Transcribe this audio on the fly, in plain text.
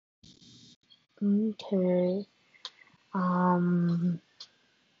Okay. Um.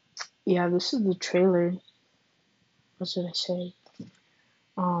 Yeah, this is the trailer. What should I say?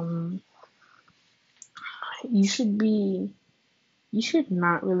 Um. You should be. You should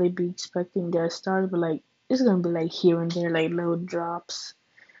not really be expecting guest stars, but like it's gonna be like here and there, like little drops.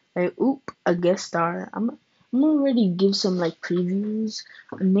 Like, oop, a guest star. I'm already give some like previews.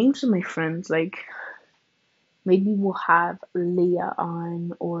 Names of my friends. Like maybe we'll have Leah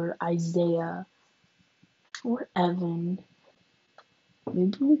on or Isaiah or Evan.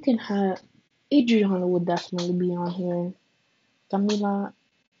 Maybe we can have Adriana would definitely be on here. Camila,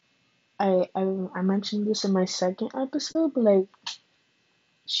 I mentioned this in my second episode, but like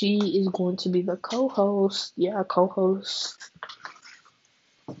she is going to be the co-host. Yeah, co-host.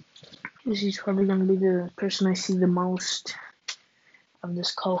 She's probably gonna be the person I see the most of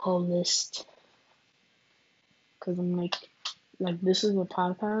this co-host list. Cause I'm like this is a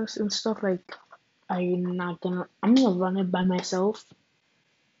podcast and stuff. Like I'm gonna run it by myself,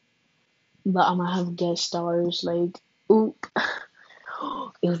 but I'm gonna have guest stars. Like, oop,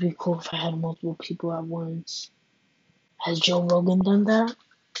 it would be cool if I had multiple people at once. Has Joe Rogan done that?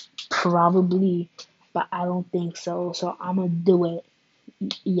 Probably, but I don't think so. So I'm gonna do it.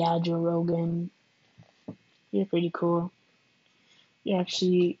 Yeah, Joe Rogan, you're pretty cool. You're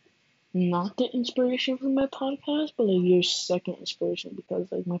actually not the inspiration for my podcast, but like your second inspiration because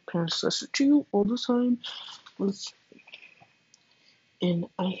like my parents listen to you all the time. And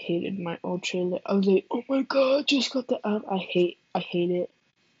I hated my old trailer. I was like, oh my god, just got the app. I hate it.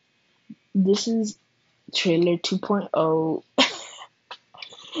 This is trailer 2.0.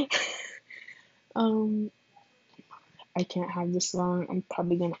 um, I can't have this long. I'm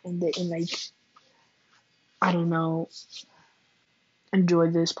probably gonna end it in like, I don't know. Enjoy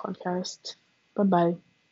this podcast. Bye bye.